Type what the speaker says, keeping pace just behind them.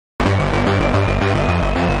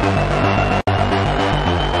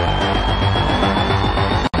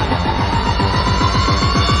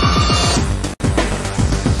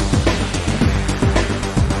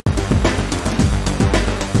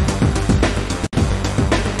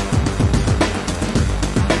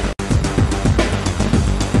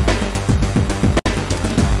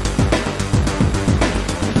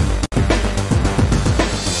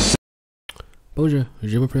Bonjour,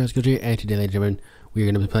 je m'appelle Rescultir, and today, ladies and gentlemen, we are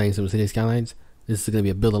going to be playing some City Skylines. This is going to be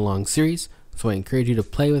a build along series, so I encourage you to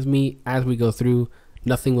play with me as we go through.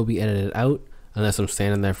 Nothing will be edited out unless I'm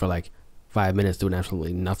standing there for like 5 minutes doing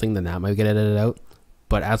absolutely nothing, then that might get edited out.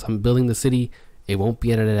 But as I'm building the city, it won't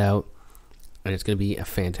be edited out, and it's going to be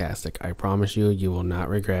fantastic. I promise you, you will not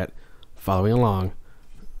regret following along.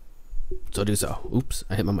 So do so. Oops,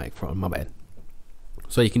 I hit my mic, my bad.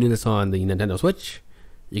 So you can do this on the Nintendo Switch,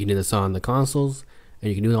 you can do this on the consoles, and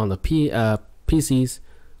you can do it on the PCs,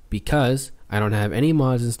 because I don't have any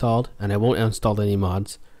mods installed, and I won't install any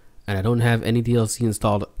mods, and I don't have any DLC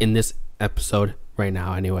installed in this episode right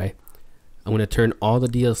now anyway. I'm going to turn all the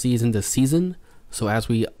DLCs into season, so as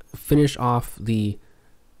we finish off the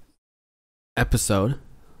episode,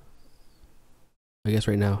 I guess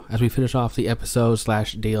right now, as we finish off the episode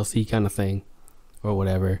slash DLC kind of thing, or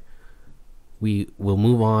whatever, we will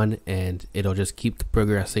move on and it'll just keep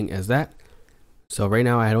progressing as that. So right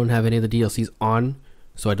now I don't have any of the DLCs on,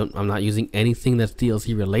 so I'm not using anything that's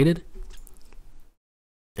DLC related,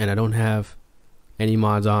 and I don't have any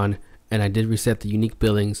mods on, and I did reset the unique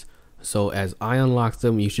buildings, so as I unlock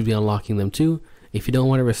them, you should be unlocking them too. If you don't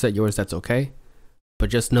want to reset yours, that's okay,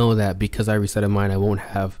 but just know that because I resetted mine, I won't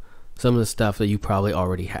have some of the stuff that you probably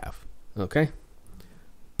already have. Okay,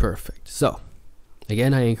 perfect. So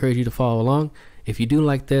again, I encourage you to follow along. If you do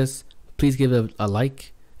like this, please give it a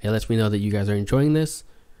like. It lets me know that you guys are enjoying this.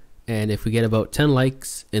 And if we get about 10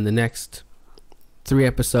 likes in the next 3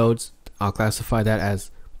 episodes, I'll classify that as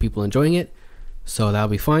people enjoying it. So that'll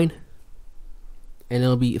be fine. And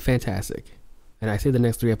it'll be fantastic. And I say the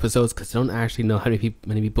next 3 episodes because I don't actually know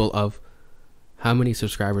how many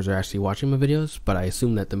subscribers are actually watching my videos, but I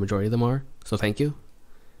assume that the majority of them are. So thank you.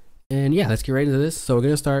 And yeah, let's get right into this. So we're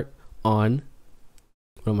going to start on,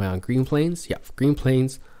 what am I on, Green Plains? Yeah, Green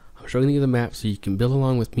Plains. I'm showing you the map so you can build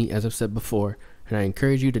along with me, as I've said before, and I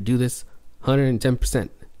encourage you to do this 110%.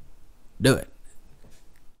 Do it.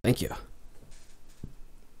 Thank you.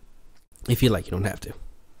 If you like, you don't have to.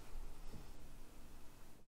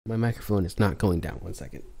 My microphone is not going down. 1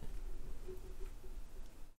 second.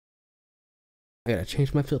 I gotta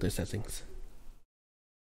change my filter settings.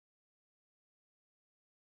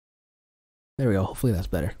 There we go. Hopefully that's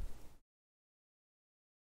better.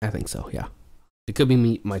 I think so, yeah. It could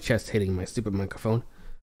be my chest hitting my stupid microphone.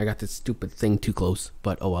 I got this stupid thing too close,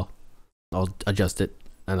 but oh well. I'll adjust it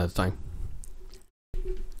another time.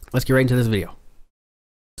 Let's get right into this video.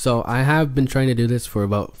 So I have been trying to do this for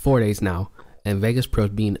about 4 days now, and Vegas Pro's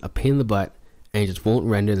being a pain in the butt, and it just won't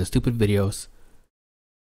render the stupid videos.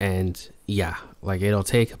 And yeah, like it'll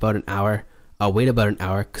take about an hour. I'll wait about an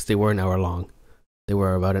hour because they were an hour long. They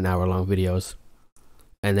were about an hour long videos.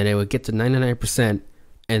 And then it would get to 99%,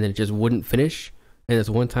 and then it just wouldn't finish. And this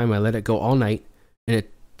one time I let it go all night and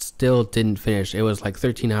it still didn't finish. It was like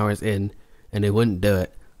 13 hours in and it wouldn't do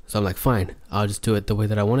it. So I'm like, fine, I'll just do it the way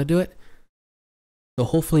that I want to do it. So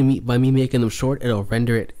hopefully by me making them short, it'll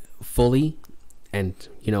render it fully, and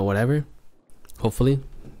you know, whatever. Hopefully.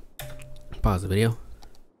 Pause the video.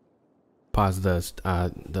 Pause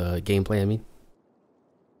the gameplay, I mean.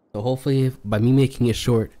 So hopefully by me making it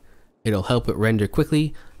short, it'll help it render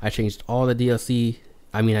quickly. I changed all the DLC.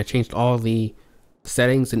 I changed all the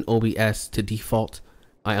settings in OBS to default.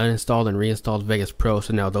 I uninstalled and reinstalled Vegas Pro,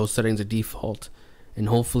 so now those settings are default, and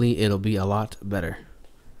hopefully it'll be a lot better.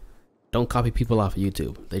 Don't copy people off of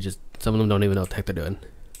YouTube. Some of them don't even know what the heck they're doing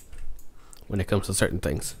when it comes to certain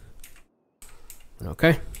things.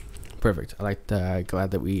 Okay, perfect. Glad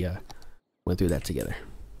that we went through that together.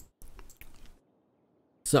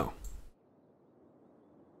 So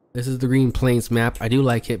this is the Green Plains map. I do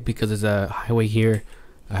like it because there's a highway here,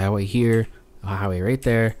 a highway here, a highway right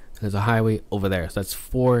there, and there's a highway over there. So that's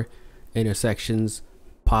 4 intersections,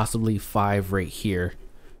 possibly 5 right here,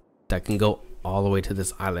 that can go all the way to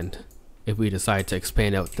this island if we decide to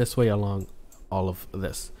expand out this way along all of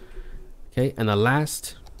this. Okay, and the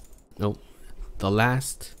last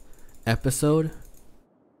episode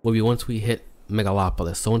will be once we hit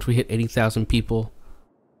Megalopolis. So once we hit 80,000 people,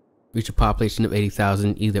 reach a population of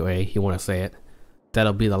 80,000, either way you want to say it,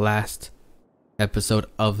 that'll be the last episode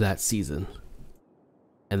of that season,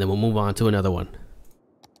 and then we'll move on to another one.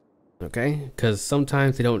 Okay, because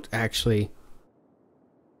sometimes they don't actually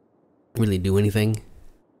really do anything,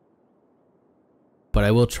 but I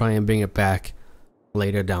will try and bring it back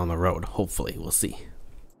later down the road. Hopefully, we'll see.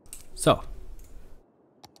 So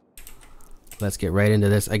let's get right into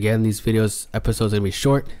this. Again, these episodes are gonna be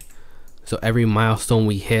short. So every milestone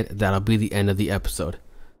we hit, that'll be the end of the episode.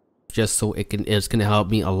 Just so it's gonna help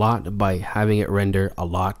me a lot by having it render a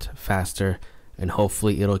lot faster, and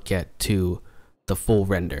hopefully it'll get to the full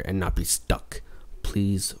render and not be stuck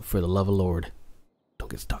please, for the love of Lord, don't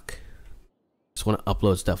get stuck. Just want to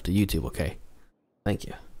upload stuff to YouTube, okay? Thank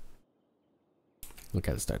you. We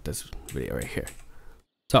gotta start this video right here.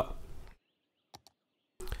 So,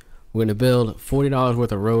 we're gonna build $40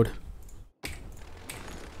 worth of road.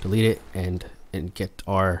 Delete it and get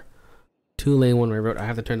our 2-lane one-way road. I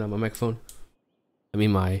have to turn down my microphone. I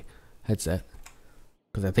mean my headset,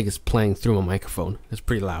 because I think it's playing through my microphone. It's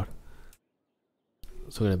pretty loud.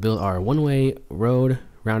 So we're gonna build our one-way road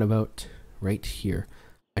roundabout right here.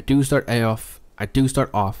 I do start off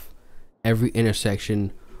every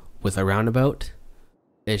intersection with a roundabout.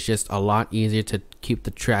 It's just a lot easier to keep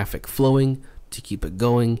the traffic flowing, to keep it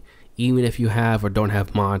going, even if you have or don't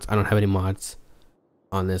have mods. I don't have any mods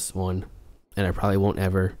on this one, and I probably won't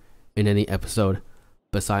ever in any episode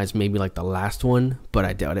besides maybe like the last one, but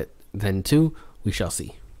I doubt it then too. We shall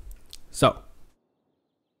see. So,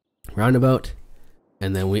 roundabout,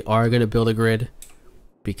 and then we are going to build a grid,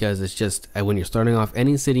 because it's just when you're starting off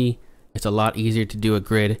any city, it's a lot easier to do a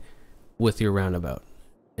grid with your roundabout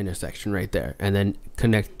intersection right there, and then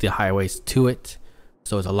connect the highways to it,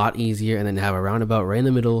 so it's a lot easier, and then have a roundabout right in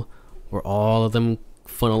the middle where all of them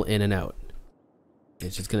funnel in and out.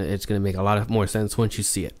 It's gonna make a lot of more sense once you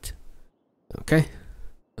see it. Okay.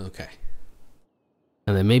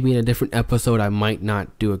 And then maybe in a different episode I might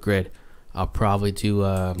not do a grid. I'll probably do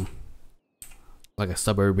like a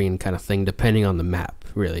suburban kind of thing, depending on the map.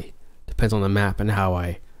 Really depends on the map and how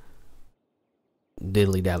I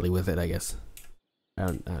diddly daddly with it, I guess.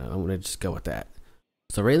 I'm gonna just go with that.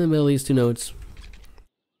 So right in the middle of these two nodes,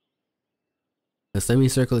 the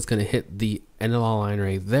semicircle is gonna hit the end of the line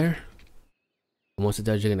right there. And once it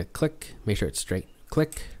does, you're gonna click, make sure it's straight,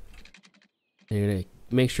 click, and you're gonna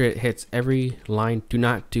make sure it hits every line. Do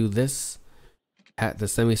not do this. The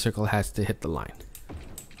semicircle has to hit the line.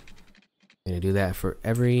 You're gonna do that for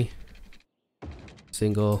every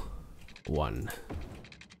single one,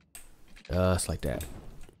 just like that.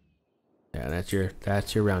 Yeah, that's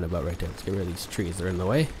your roundabout right there. Let's get rid of these trees that are in the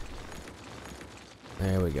way.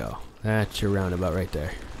 There we go. That's your roundabout right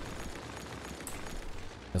there.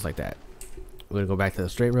 Just like that. We're gonna go back to the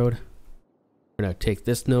straight road. We're gonna take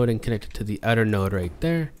this node and connect it to the other node right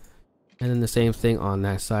there, and then the same thing on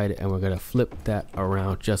that side, and we're gonna flip that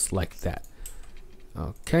around just like that.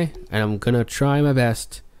 Okay, and I'm gonna try my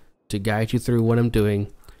best to guide you through what I'm doing.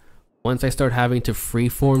 Once I start having to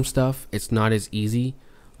freeform stuff, it's not as easy.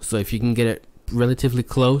 So if you can get it relatively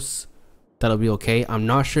close, that'll be okay. I'm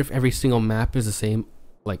not sure if every single map is the same,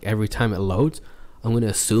 like every time it loads. I'm gonna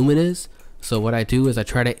assume it is. So what I do is I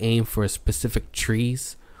try to aim for specific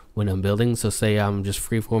trees when I'm building. So say I'm just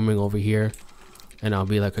freeforming over here, and I'll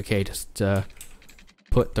be like, okay, just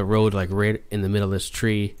put the road like right in the middle of this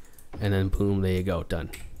tree, and then boom, there you go, done,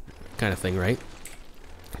 kind of thing, right?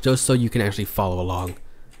 Just so you can actually follow along,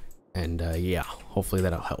 and yeah, hopefully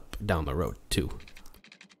that'll help down the road too.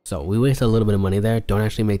 So we wasted a little bit of money there. Don't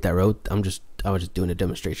actually make that road. I was just doing a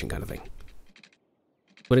demonstration kind of thing.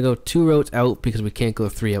 We're gonna go 2 roads out because we can't go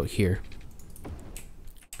 3 out here.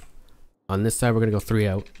 On this side, we're gonna go 3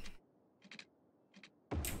 out,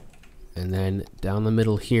 and then down the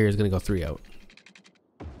middle here is gonna go 3 out,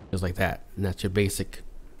 just like that. And that's your basic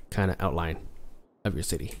kind of outline of your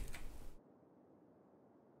city.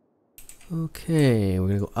 Okay, we're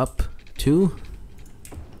gonna go up 2,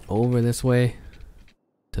 over this way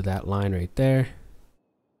to that line right there,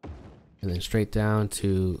 and then straight down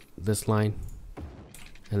to this line,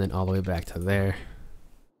 and then all the way back to there.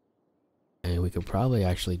 And we could probably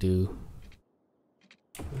actually do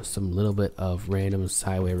some little bit of random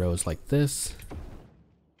highway roads like this,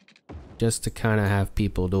 just to kind of have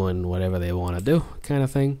people doing whatever they want to do, kind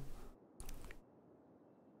of thing.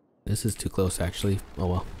 This is too close actually. Oh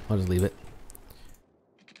well, I'll just leave it.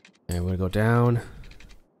 And we're gonna go down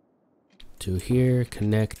to here,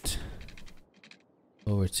 connect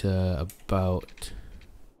over to about,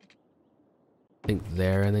 I think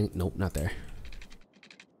there, I think, nope, not there.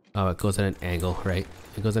 Oh, it goes at an angle, right?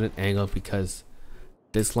 It goes at an angle because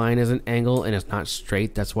this line is an angle and it's not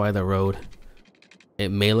straight. That's why the road, it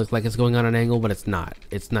may look like it's going on an angle, but it's not.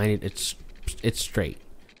 It's 90, it's straight.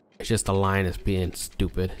 It's just the line is being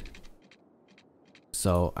stupid.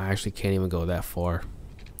 So I actually can't even go that far.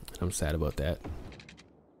 I'm sad about that.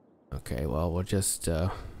 Okay, well, we'll just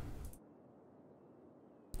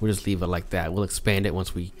leave it like that. We'll expand it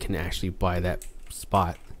once we can actually buy that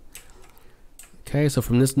spot. Okay, so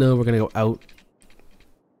from this node we're gonna go out,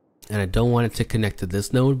 and I don't want it to connect to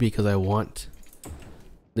this node because I want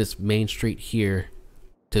this main street here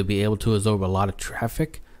to be able to absorb a lot of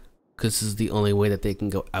traffic, because this is the only way that they can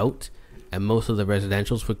go out, and most of the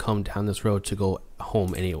residentials would come down this road to go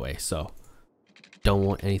home anyway. So don't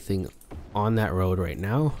want anything on that road right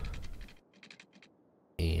now.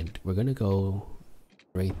 And we're gonna go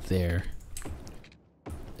right there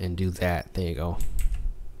and do that. There you go.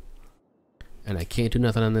 And I can't do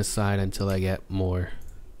nothing on this side until I get more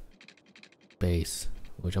base,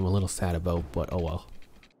 which I'm a little sad about, but oh well.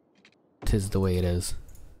 'Tis the way it is,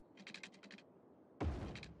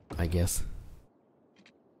 I guess.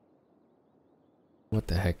 What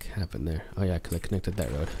the heck happened there? Oh yeah, because I connected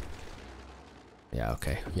that road. Yeah,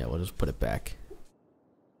 okay. Yeah, we'll just put it back.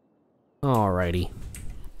 Alrighty.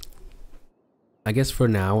 I guess for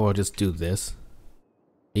now we'll just do this.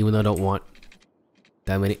 Even though I don't want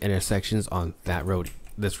that many intersections on that road,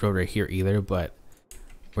 this road right here either, but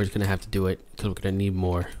we're just gonna have to do it because we're gonna need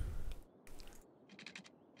more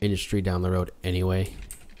industry down the road anyway.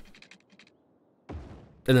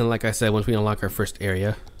 And then like I said, once we unlock our first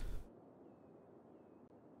area,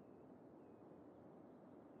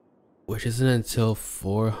 which isn't until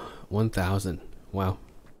 1,000. Wow.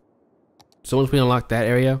 So once we unlock that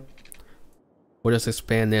area, we'll just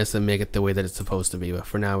expand this and make it the way that it's supposed to be. But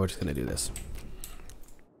for now, we're just gonna do this.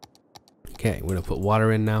 Okay, we're gonna put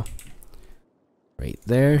water in now. Right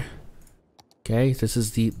there. Okay, this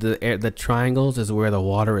is the triangles is where the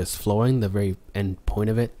water is flowing, the very end point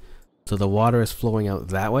of it. So the water is flowing out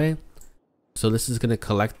that way. So this is gonna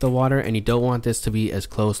collect the water, and you don't want this to be as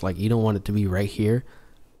close, like you don't want it to be right here,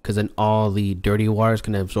 because then all the dirty water is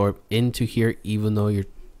gonna absorb into here, even though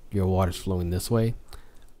your water's flowing this way.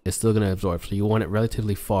 It's still gonna absorb. So you want it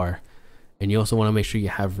relatively far, and you also want to make sure you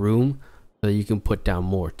have room so that you can put down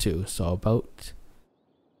more too. So about,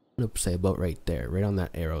 I'm gonna say about right there, right on that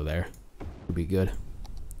arrow there, would be good.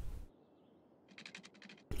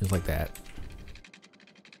 Just like that.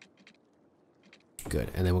 Good.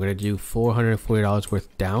 And then we're gonna do $440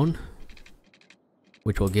 worth down,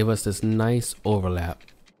 which will give us this nice overlap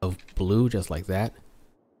of blue, just like that.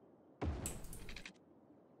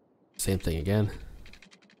 Same thing again.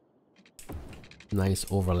 Nice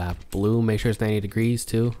overlap blue. Make sure it's 90 degrees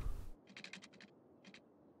too.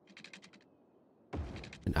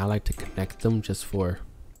 And I like to connect them just for,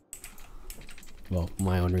 well,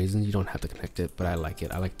 my own reasons. You don't have to connect it, but I like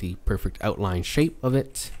it. I like the perfect outline shape of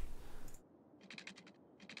it.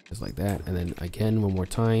 Just like that. And then again, one more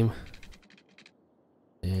time.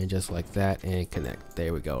 And just like that, and connect.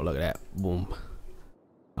 There we go. Look at that. Boom.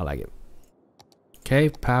 I like it. Okay,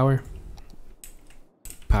 power.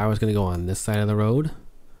 Power is going to go on this side of the road.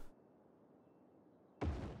 And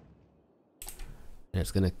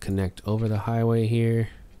it's going to connect over the highway here.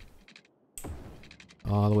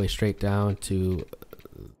 All the way straight down to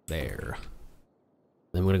there.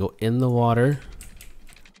 Then we're going to go in the water.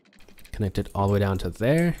 Connect it all the way down to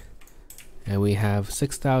there. And we have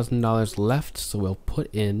 $6,000 left, so we'll put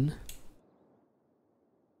in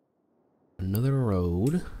another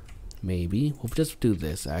road. Maybe. We'll just do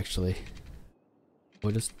this actually.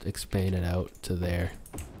 We'll just expand it out to there.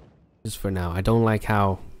 Just for now. I don't like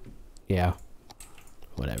how, yeah,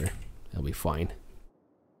 whatever. It'll be fine.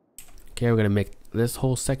 Okay, we're gonna make this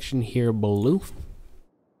whole section here blue.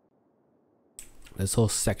 This whole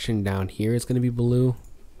section down here is gonna be blue.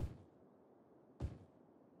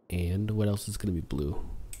 And what else is gonna be blue?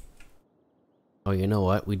 Oh, you know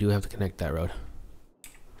what? We do have to connect that road.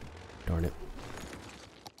 Darn it.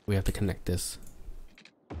 We have to connect this.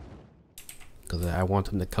 Because I want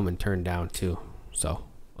them to come and turn down too. So,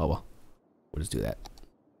 oh well. We'll just do that.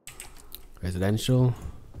 Residential.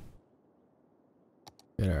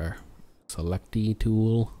 Get our selectee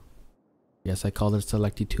tool. Yes, I call it a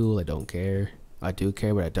selectee tool. I don't care. I do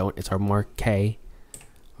care, but I don't. It's our marquee.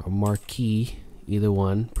 Or marquee. Either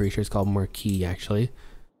one. Pretty sure it's called marquee actually.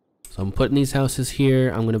 So I'm putting these houses here.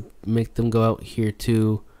 I'm going to make them go out here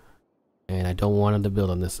too. And I don't want them to build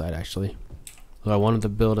on this side actually. So I wanted to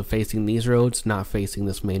build a facing these roads, not facing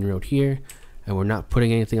this main road here. And we're not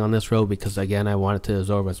putting anything on this road because again, I wanted to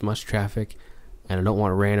absorb as much traffic. And I don't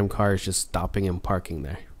want random cars just stopping and parking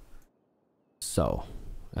there. So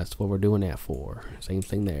that's what we're doing that for. Same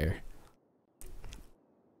thing there.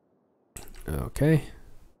 Okay.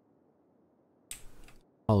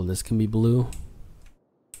 All of this can be blue.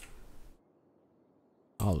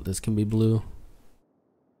 All of this can be blue.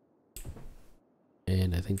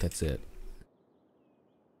 And I think that's it.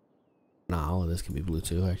 Nah, all of this can be blue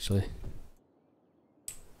too, actually.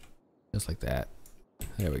 Just like that.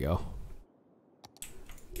 There we go.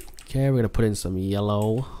 Okay, we're gonna put in some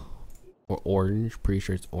yellow or orange. Pretty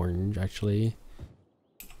sure it's orange, actually.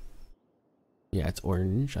 Yeah, it's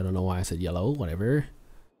orange. I don't know why I said yellow. Whatever.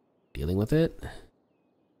 Dealing with it.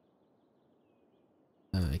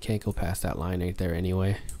 I can't go past that line right there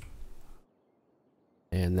anyway.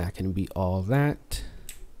 And that can be all that.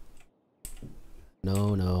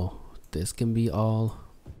 No, no. This can be all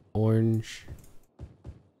orange.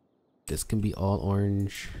 This can be all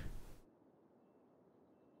orange.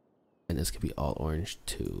 And this can be all orange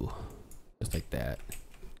too. Just like that.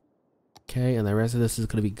 Okay, and the rest of this is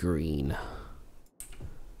gonna be green.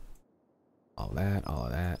 All that, all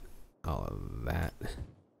of that, all of that.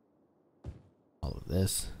 All of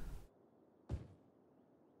this.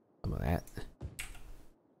 Some of that.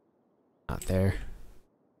 Not there.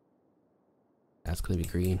 That's gonna be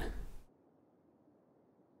green.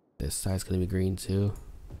 This side's gonna be green too.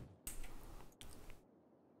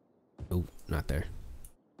 Oh, not there.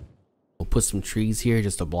 We'll put some trees here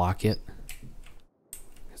just to block it.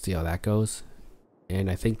 See how that goes. And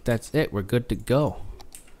I think that's it. We're good to go.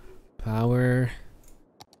 Power.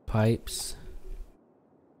 Pipes.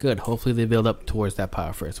 Good. Hopefully they build up towards that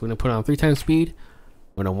power first. We're gonna put it on 3 times speed.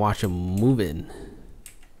 We're gonna watch them move in.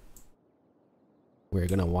 We're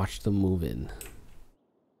gonna watch them move in.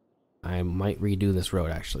 I might redo this road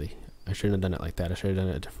actually. I shouldn't have done it like that. I should have done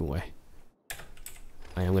it a different way.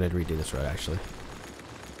 I am gonna redo this road actually.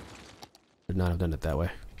 Should not have done it that way.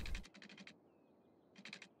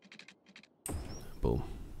 Boom.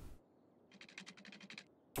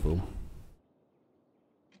 Boom.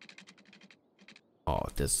 Oh,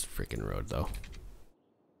 this freaking road though.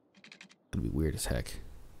 It's gonna be weird as heck.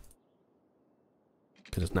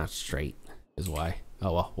 Cause it's not straight is why.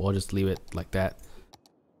 Oh well, we'll just leave it like that.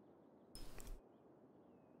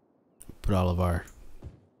 Put all of our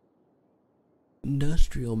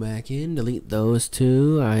industrial back in, delete those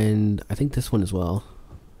two, and I think this one as well.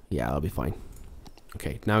 Yeah, that'll be fine.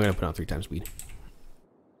 Okay, now I'm gonna put on 3 times speed.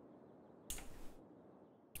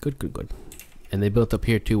 Good, good, good. And they built up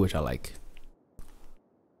here too, which I like.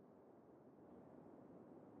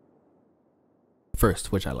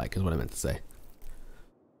 First, which I like is what I meant to say.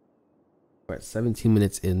 We're at 17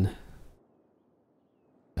 minutes in.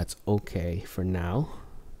 That's okay for now.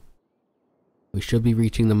 We should be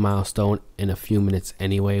reaching the milestone in a few minutes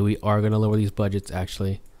anyway. We are going to lower these budgets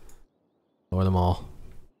actually. Lower them all.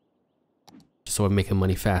 Just so we're making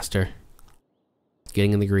money faster.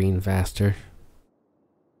 Getting in the green faster.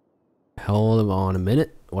 Hold on a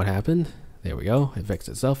minute. What happened? There we go. It fixed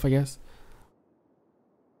itself, I guess.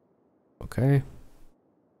 Okay.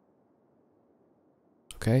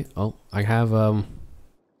 Okay. Oh, I have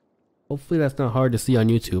hopefully that's not hard to see on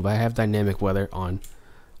YouTube. I have dynamic weather on.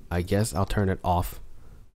 I guess I'll turn it off.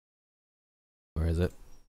 Where is it?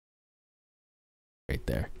 Right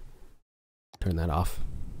there. Turn that off.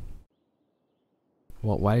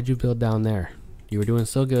 Well, why did you build down there? You were doing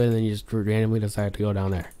so good and then you just randomly decided to go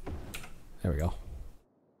down there. There we go.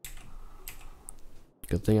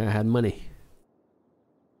 Good thing I had money.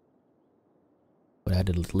 But I had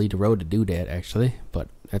to leave the road to do that actually, but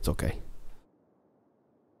that's okay.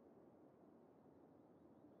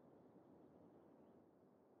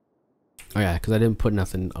 Oh yeah, because I didn't put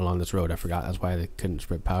nothing along this road. I forgot. That's why they couldn't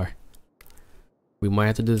spread power. We might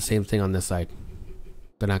have to do the same thing on this side.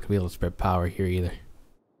 They're not going to be able to spread power here either.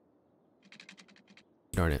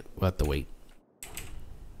 Darn it. We'll have to wait.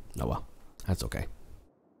 Oh well. That's okay.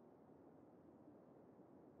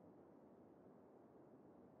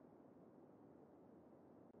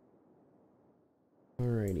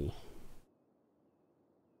 Alrighty. Here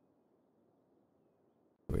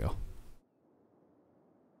we go.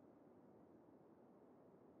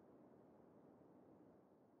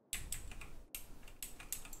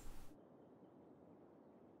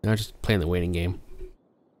 Now just playing the waiting game.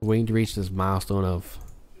 Waiting to reach this milestone of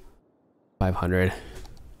 500.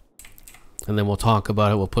 And then we'll talk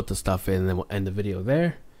about it. We'll put the stuff in and then we'll end the video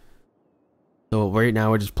there. So right now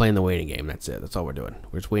we're just playing the waiting game. That's it. That's all we're doing.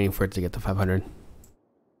 We're just waiting for it to get to 500.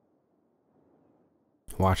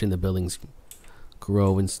 Watching the buildings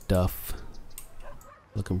grow and stuff.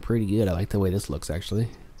 Looking pretty good. I like the way this looks actually.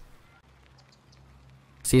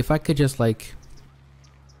 See, if I could just like,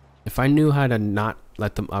 if I knew how to not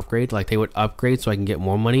let them upgrade, like they would upgrade so I can get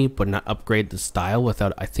more money but not upgrade the style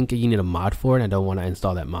without, I think you need a mod for it. I don't want to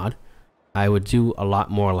install that mod. I would do a lot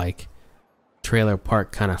more like trailer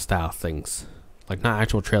park kind of style things, like not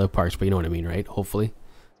actual trailer parks, but you know what I mean, right? Hopefully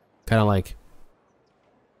kind of like,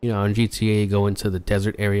 you know, in GTA you go into the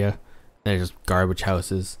desert area and there's just garbage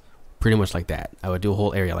houses, pretty much like that. I would do a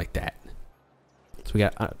whole area like that. So we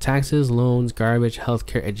got taxes, loans, garbage,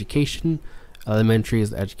 healthcare, education. Elementary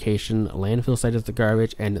is the education, landfill site is the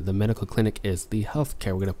garbage, and the medical clinic is the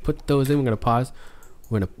healthcare. We're gonna put those in. We're gonna pause.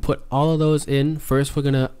 We're gonna put all of those in. First, we're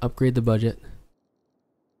gonna upgrade the budget.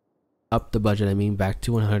 Up the budget, I mean, back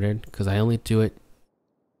to 100, because I only do it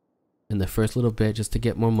in the first little bit just to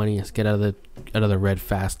get more money. Let's get out of the red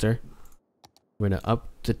faster. We're gonna up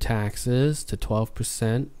the taxes to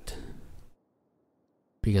 12%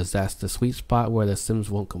 because that's the sweet spot where the Sims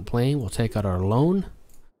won't complain. We'll take out our loan,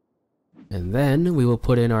 and then we will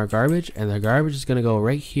put in our garbage, and the garbage is gonna go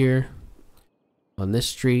right here on this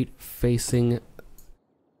street facing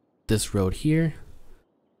this road here,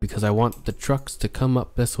 because I want the trucks to come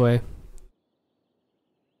up this way,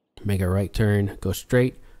 make a right turn, go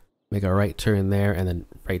straight, make a right turn there, and then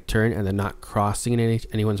right turn, and then not crossing in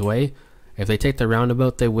anyone's way. If they take the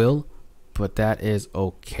roundabout, they will, but that is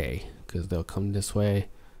okay because they'll come this way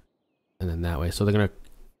and then that way. So they're gonna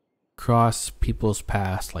cross people's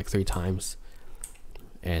paths like 3 times,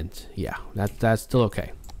 and yeah, that's still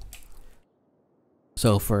okay.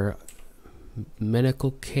 So for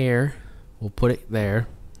medical care, we'll put it there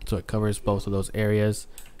so it covers both of those areas,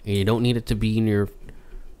 and you don't need it to be in your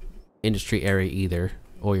industry area either,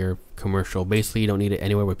 or your commercial. Basically, you don't need it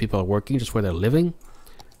anywhere where people are working, just where they're living.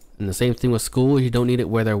 And the same thing with school, you don't need it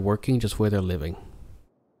where they're working, just where they're living.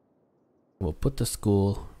 We'll put the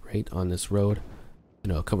school right on this road,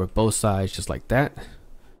 and it'll cover both sides just like that,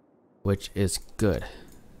 which is good.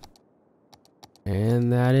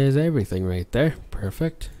 And that is everything right there.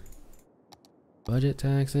 Perfect. Budget,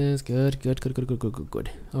 taxes, good.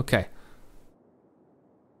 Okay.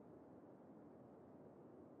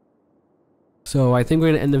 So I think we're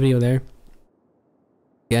gonna end the video there.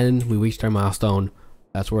 Again, we reached our milestone.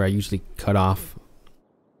 That's where I usually cut off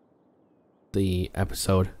the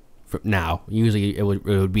episode for now. Usually it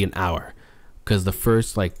would be an hour, because the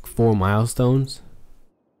first like 4 milestones,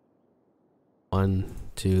 1,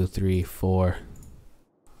 2, 3, 4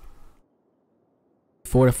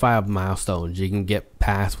 to 5 milestones you can get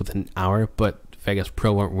past within an hour, but Vegas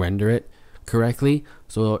Pro won't render it correctly,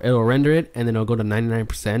 so it'll render it and then it'll go to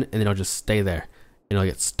 99% and then it'll just stay there and it'll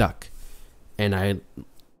get stuck. And I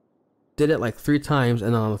did it like 3 times,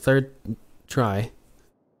 and then on the 3rd try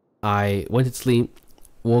I went to sleep,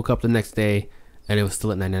 woke up the next day, and it was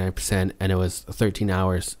still at 99%, and it was 13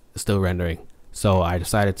 hours still rendering. So I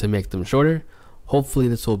decided to make them shorter. Hopefully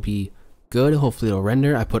this will be good. Hopefully it'll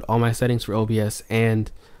render. I put all my settings for OBS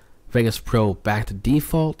and Vegas Pro back to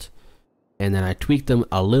default, and then I tweaked them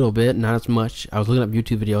a little bit, not as much. I was looking up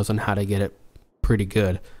YouTube videos on how to get it pretty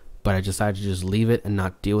good, but I decided to just leave it and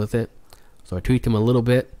not deal with it. So I tweaked them a little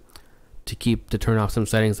bit to turn off some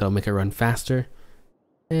settings that'll make it run faster.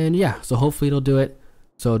 And yeah, so hopefully it'll do it.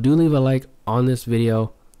 So do leave a like on this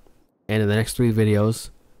video and in the next 3 videos.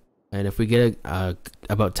 And if we get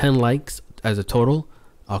about 10 likes as a total,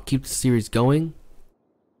 I'll keep the series going.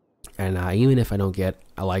 And even if I don't get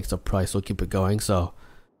a likes, I'll probably still keep it going. So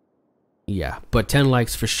yeah, but 10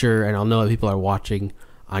 likes for sure, and I'll know that people are watching.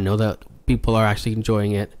 I know that people are actually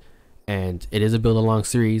enjoying it, and it is a build along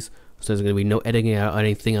series, so there's going to be no editing out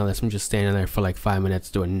anything unless I'm just standing there for like 5 minutes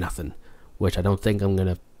doing nothing, which I don't think I'm going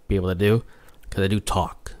to be able to do because I do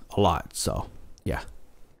talk a lot. So yeah,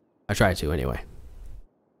 I try to anyway.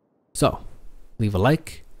 So leave a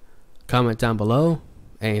like, comment down below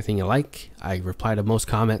anything you like. I reply to most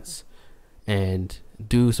comments, and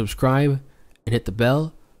do subscribe and hit the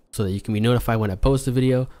bell so that you can be notified when I post a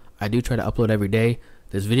video. I do try to upload every day.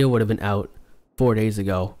 This video would have been out 4 days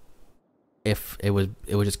ago if it would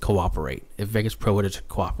just cooperate, if Vegas Pro would have just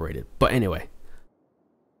cooperated. But anyway,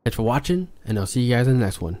 thanks for watching, and I'll see you guys in the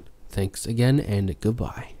next one. Thanks again, and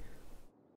goodbye.